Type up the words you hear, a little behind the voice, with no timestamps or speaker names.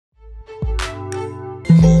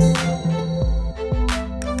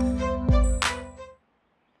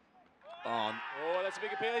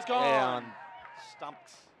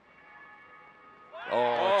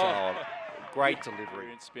Great delivery.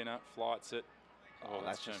 Spinner, flights it. Oh,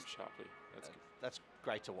 that's turned just sharply. That's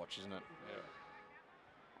great to watch, isn't it? Yeah.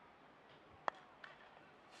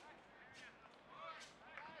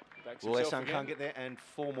 Well, Essan can't get there, and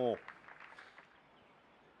 4 more.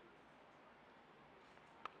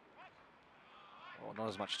 Oh, not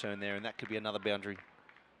as much turn there, and that could be another boundary.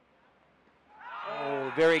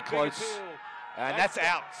 Oh, very close. And that's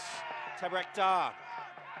out. Tabarak Dar,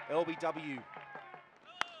 LBW.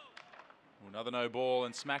 Another no ball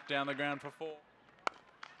and smacked down the ground for 4.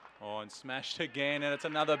 Oh, and smashed again, and it's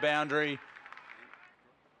another boundary.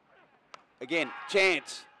 Again,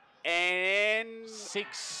 chance. And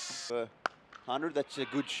 6. 100, that's a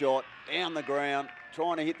good shot. Down the ground,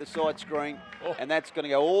 trying to hit the side screen. Oh. And that's going to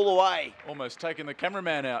go all the way. Almost taking the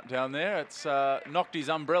cameraman out down there. It's knocked his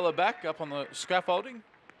umbrella back up on the scaffolding.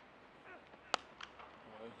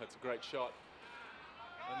 Oh, that's a great shot.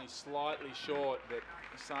 Only slightly short, but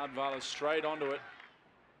Sardvala straight onto it.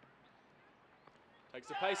 Takes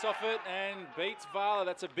the pace off it and beats Vala.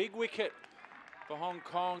 That's a big wicket for Hong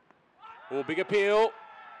Kong. Oh, big appeal.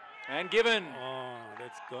 And given. Oh,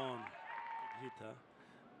 that's gone. Hit, huh?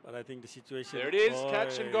 But I think the situation... There it is,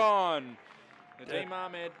 catch and gone. Nadeem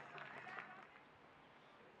Ahmed.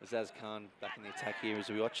 Azaz Khan back in the attack here as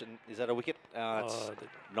we watch. And is that a wicket? It's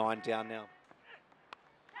 9 down now.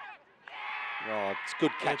 Oh, it's a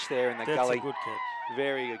good catch there in the gully. That's a good catch.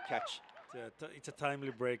 Very good catch. It's a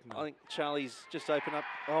timely break now. I think Charlie's just opened up.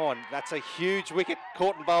 Oh, and that's a huge wicket.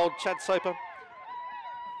 Caught and bowled, Chad Soper.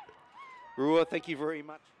 Rua, thank you very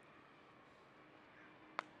much.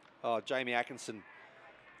 Oh, Jamie Atkinson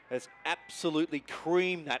has absolutely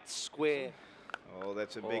creamed that square. Oh,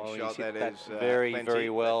 that's a big shot. That is very, plenty. very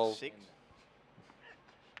well. That's 6.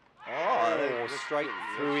 Oh, straight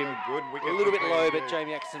through him. Good wicket. A little bit low, but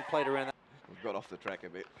Jamie Atkinson played around that. We've got off the track a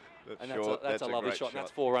bit. That's And short. that's a lovely great shot. And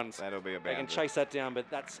that's 4 runs. That'll be a They boundary. can chase that down, but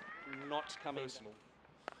that's not coming. Personal.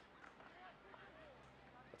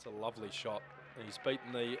 That's a lovely shot. And he's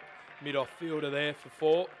beaten the mid-off fielder there for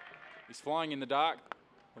 4. He's flying in the dark.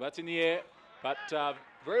 Well, that's in the air, but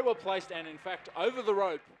very well placed and, in fact, over the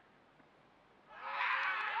rope.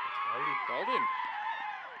 Bowled him.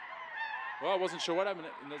 Well, I wasn't sure what happened.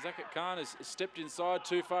 Zakat Khan has stepped inside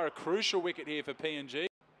too far. A crucial wicket here for PNG.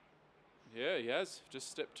 Yeah, he has. Just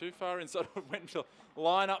stepped too far inside. Went to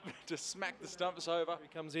line up to smack the stumps over. He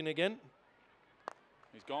comes in again.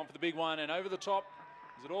 He's gone for the big one and over the top.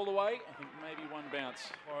 Is it all the way? I think maybe one bounce.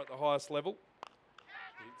 Fire at the highest level.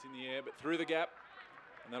 It's in the air, but through the gap.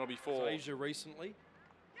 And that'll be 4. Asia recently.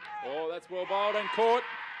 Oh, that's well bowled and caught.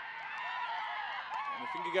 And the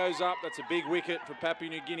finger goes up. That's a big wicket for Papua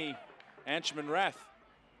New Guinea. Anshuman Rath.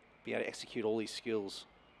 Be able to execute all these skills.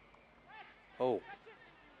 Oh,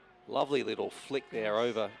 lovely little flick there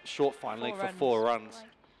over short fine leg for 4 runs.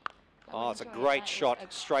 Oh, it's a great shot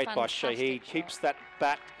straight by Shahid. Keeps that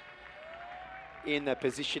bat in the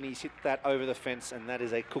position. He's hit that over the fence, and that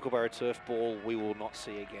is a Kookaburra turf ball we will not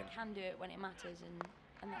see again. Can do it when it matters,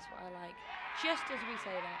 and that's what I like. Just as we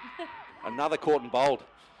say that. Another caught and bowled.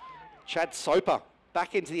 Chad Soper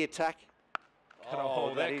back into the attack.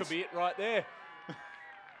 Oh, that could be it right there.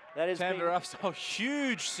 That is Tandaraf's a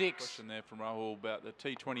huge 6. Question there from Rahul about the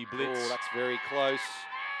T20 blitz. Oh, that's very close.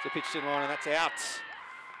 It's a pitched in line, and that's out.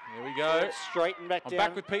 There we go. Straight and back down.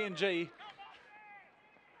 Back with PNG.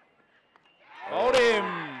 Hold him.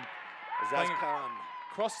 Azaz Khan.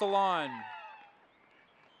 Cross the line.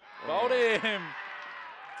 Bowled him.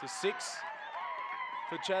 It's a 6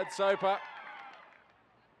 for Chad Soper.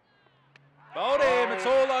 Bowled him. It's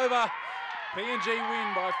all over. PNG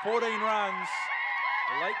win by 14 runs.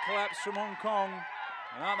 A late collapse from Hong Kong.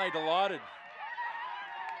 And aren't they delighted?